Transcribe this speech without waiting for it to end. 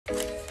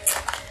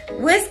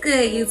What's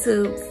good,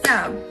 YouTube?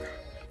 So,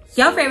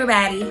 your favorite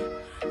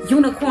baddie,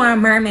 unicorn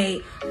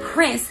mermaid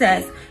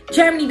princess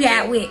Germany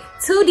back with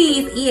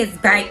 2Ds is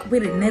back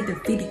with another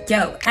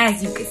video,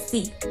 as you can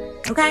see.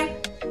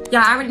 Okay,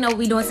 y'all already know what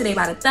we're doing today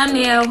by the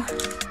thumbnail.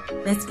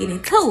 Let's get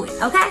into it.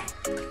 Okay,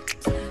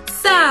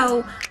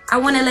 so I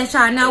want to let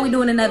y'all know we're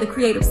doing another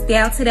creative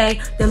style today.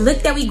 The look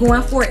that we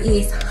going for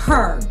is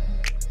her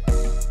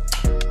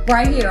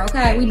right here.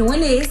 Okay, we doing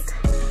this.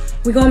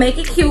 We're gonna make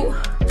it cute.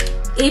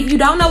 If you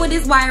don't know what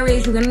this wire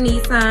is, you're gonna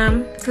need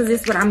some, because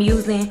this is what I'm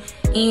using.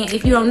 And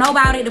if you don't know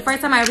about it, the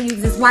first time I ever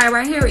used this wire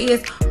right here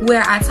is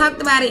where I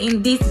talked about it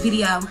in this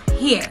video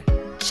here.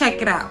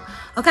 Check it out.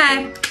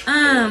 Okay,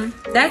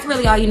 that's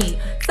really all you need.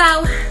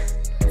 So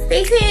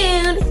stay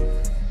tuned.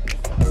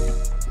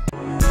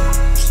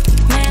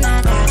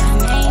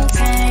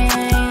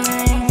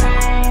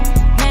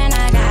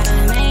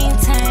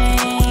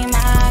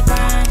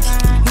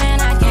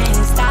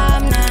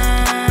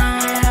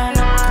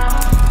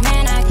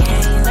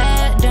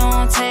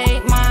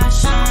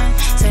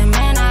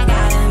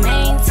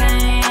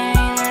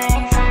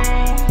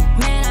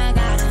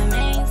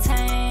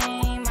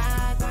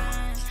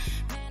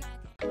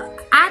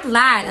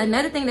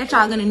 Another thing that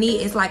y'all gonna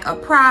need is like a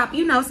prop,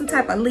 you know, some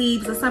type of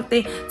leaves or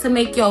something to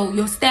make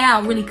your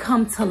style really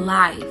come to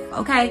life.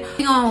 Okay,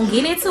 we gonna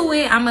get into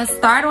it. I'm gonna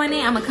start on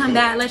it. I'm gonna come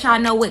back, let y'all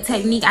know what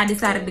technique I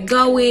decided to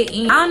go with.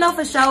 And I don't know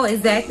for sure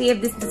exactly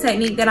if this is the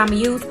technique that I'm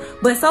gonna use,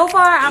 but so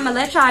far I'm gonna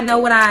let y'all know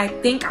what I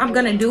think I'm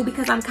gonna do,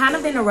 because I'm kind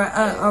of in a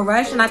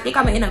rush, and I think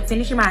I'm gonna end up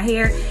finishing my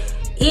hair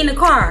in the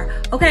car.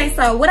 Okay,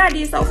 so what I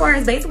did so far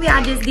is basically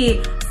I just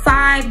did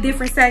 5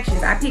 different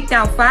sections. I picked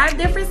out 5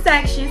 different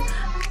sections.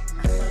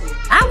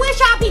 I wish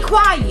y'all be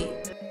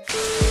quiet.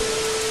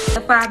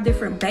 The 5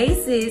 different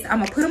bases, I'm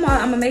gonna put them all,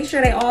 I'm gonna make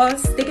sure they all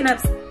sticking up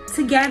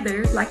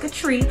together like a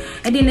tree.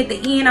 And then at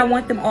the end, I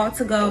want them all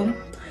to go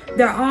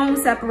their own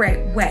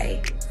separate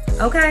way.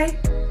 Okay?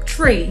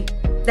 Tree.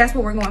 That's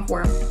what we're going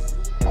for.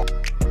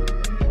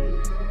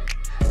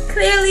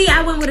 Clearly,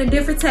 I went with a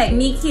different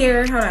technique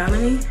here. Hold on, let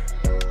me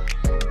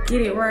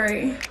get it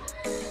right.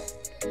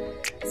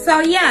 So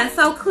yeah,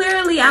 so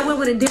clearly I went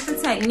with a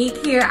different technique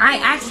here. I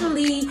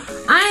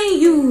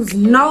ain't use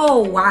no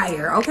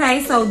wire,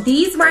 okay? So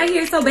these right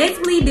here, so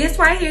basically this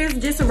right here is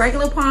just a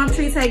regular palm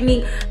tree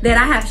technique that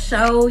I have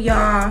showed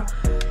y'all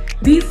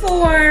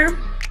before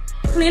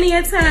plenty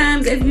of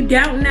times if you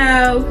don't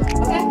know.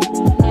 Okay,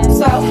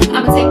 so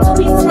I'm gonna take 2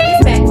 pieces from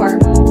this back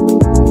part,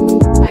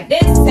 like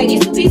this. Take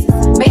these 2 pieces,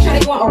 make sure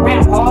they're going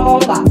around all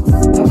the locks,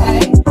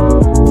 okay?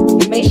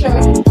 And make sure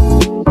you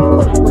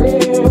put them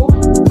real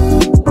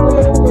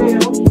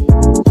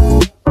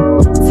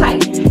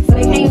tight, so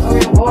they hang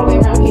around all the way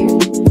around here.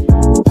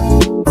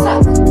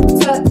 Tuck, tuck,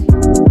 and tuck.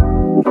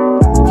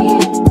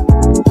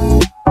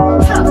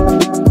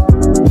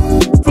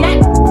 See that?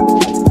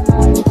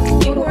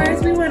 Of course,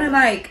 we want to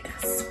like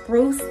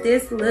spruce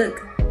this look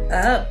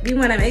up. We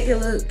want to make it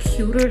look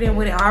cuter than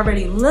what it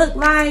already looked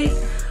like.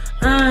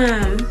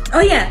 Oh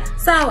yeah,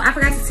 so I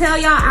forgot to tell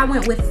y'all, I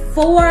went with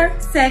 4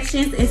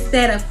 sections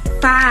instead of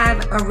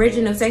 5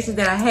 original sections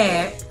that I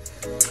had.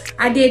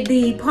 I did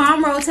the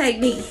palm roll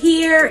technique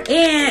here,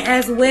 and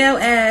as well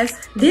as,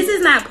 this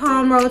is not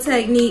palm roll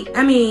technique,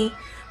 I mean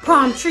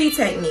palm tree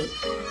technique.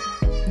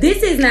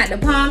 This is not the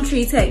palm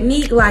tree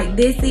technique like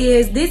this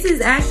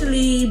is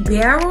actually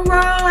barrel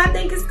roll, I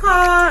think it's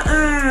called.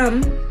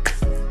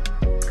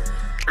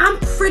 I'm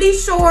pretty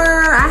sure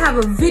I have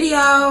a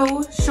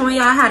video showing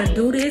y'all how to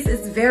do this.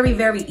 It's very,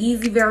 very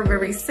easy, very,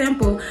 very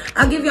simple.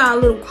 I'll give y'all a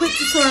little quick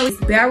tutorial. It's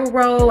barrel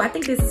roll. I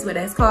think this is what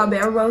that's called,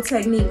 barrel roll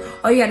technique.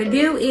 All you gotta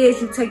do is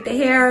you take the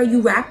hair,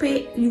 you wrap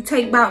it. You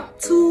take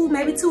about 2,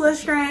 maybe 2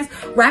 strands,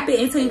 wrap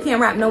it until you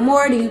can't wrap no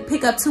more. Then you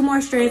pick up 2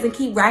 more strands and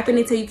keep wrapping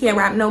until you can't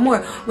wrap no more.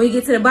 When you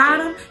get to the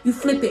bottom, you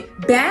flip it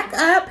back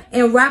up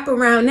and wrap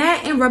around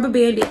that and rubber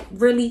band it.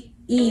 Really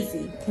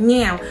easy.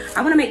 Now,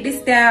 I wanna make this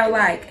style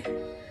like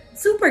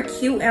super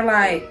cute and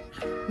like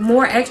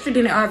more extra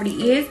than it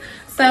already is.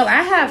 So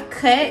I have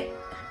cut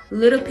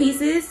little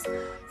pieces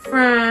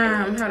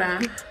from, hold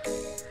on.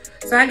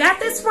 So I got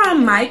this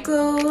from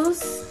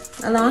Michael's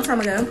a long time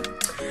ago.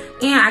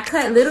 And I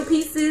cut little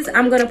pieces.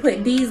 I'm gonna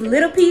put these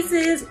little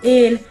pieces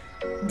in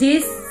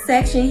this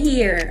section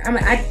here.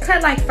 I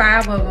cut like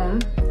 5 of them.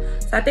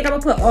 So I think I'm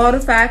gonna put all the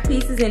 5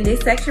 pieces in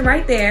this section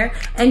right there.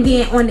 And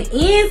then on the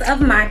ends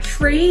of my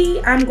tree,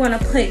 I'm gonna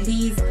put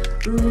these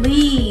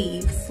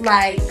leaves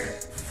like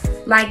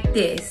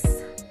this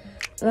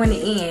on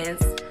the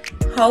ends.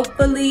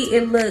 Hopefully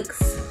it looks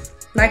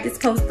like it's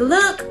supposed to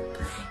look.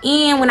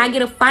 And when I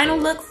get a final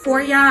look for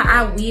y'all,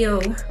 I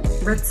will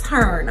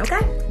return, okay?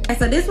 And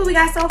so this is what we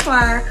got so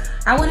far.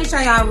 I want to show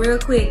y'all real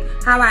quick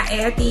how I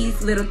add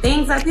these little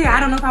things up here. I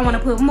don't know if I want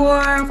to put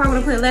more, if I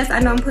want to put less. I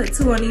know I'm putting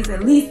 2 on these,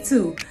 at least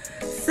 2.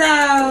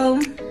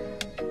 So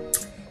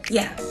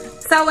yeah,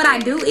 so what I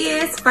do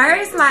is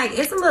first, like,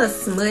 it's a little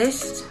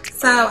smushed,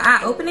 so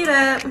I open it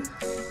up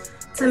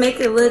to make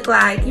it look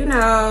like, you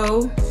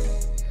know,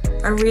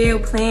 a real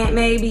plant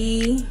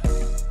maybe.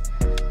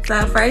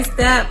 So first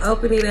step,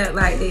 open it up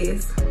like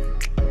this.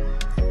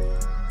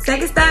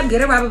 Second step,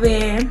 get a rubber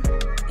band.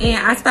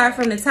 And I start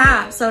from the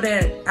top so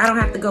that I don't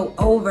have to go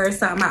over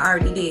something I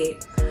already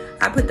did.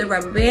 I put the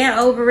rubber band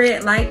over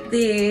it like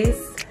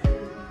this.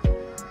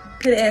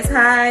 Put it as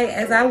high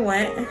as I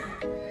want.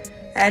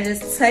 I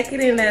just tuck it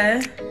in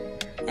there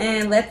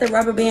and let the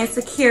rubber band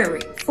secure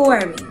it for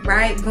me,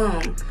 right?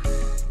 Boom.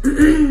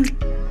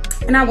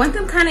 And I want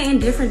them kind of in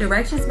different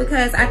directions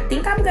because I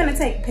think I'm gonna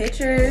take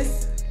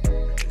pictures.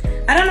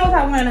 I don't know if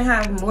I want to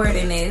have more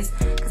than this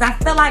because I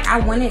feel like I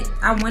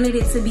wanted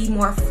it to be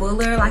more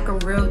fuller, like a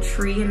real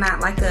tree and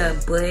not like a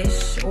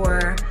bush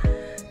or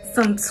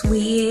some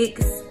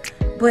twigs.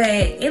 But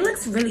it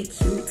looks really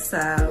cute, so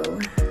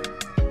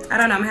I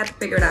don't know. I'm gonna have to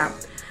figure it out.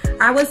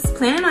 I was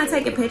planning on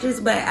taking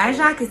pictures, but as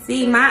y'all can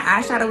see, my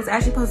eyeshadow was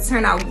actually supposed to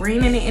turn out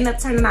green and it ended up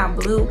turning out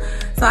blue.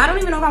 So I don't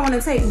even know if I want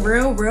to take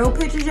real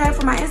pictures yet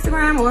for my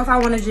Instagram or if I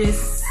want to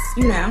just,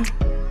 you know,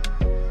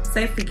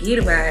 say forget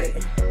about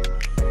it.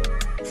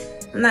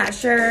 I'm not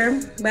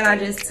sure, but I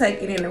just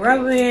tuck it in the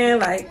rubber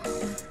band like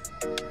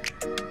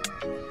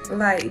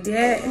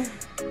that.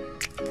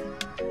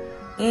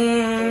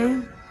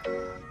 And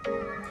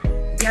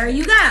there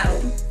you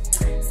go.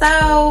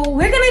 So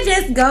we're gonna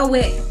just go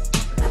with,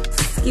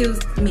 excuse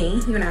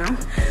me, you know.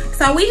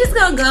 So we just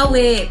gonna go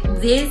with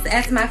this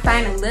as my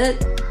final look.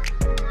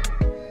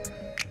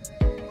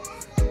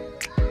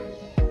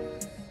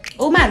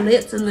 Oh, my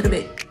lips is a little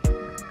bit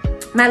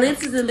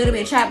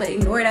chapped, but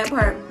ignore that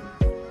part.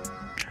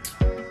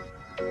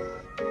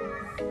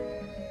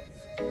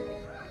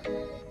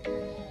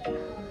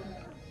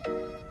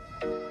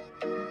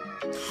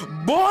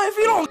 Boy, if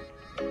you don't...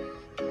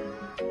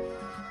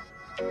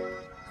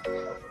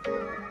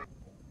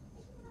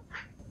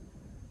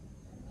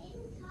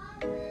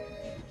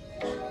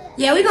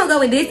 Yeah, we're gonna go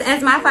with this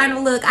as my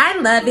final look. I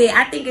love it.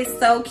 I think it's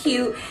so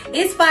cute.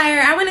 It's fire.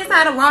 I went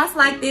inside a Ross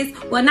like this.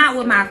 Well, not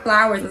with my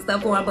flowers and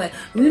stuff on, but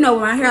you know,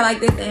 with my hair like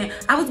this. And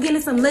I was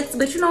getting some looks,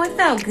 but you know, it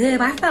felt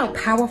good. I felt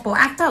powerful.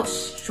 I felt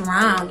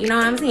strong. You know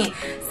what I'm saying?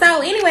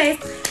 So anyways,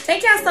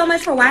 thank y'all so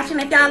much for watching.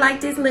 If y'all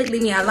like this look,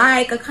 leave me a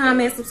like, a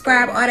comment,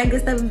 subscribe, all that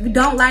good stuff. If you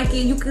don't like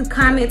it, you can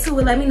comment too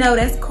and let me know.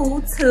 That's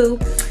cool too.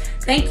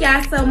 Thank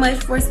y'all so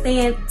much for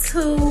staying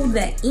to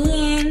the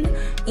end.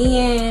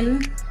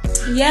 And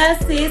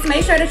yes, sis,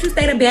 make sure that you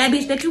stay the bad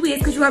bitch that you is,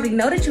 because you already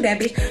know that you that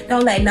bitch.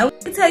 Don't let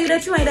nobody tell you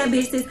that you ain't that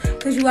bitch, sis,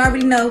 because you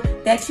already know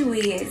that you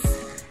is.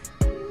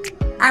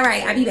 All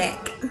right, I'll be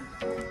back.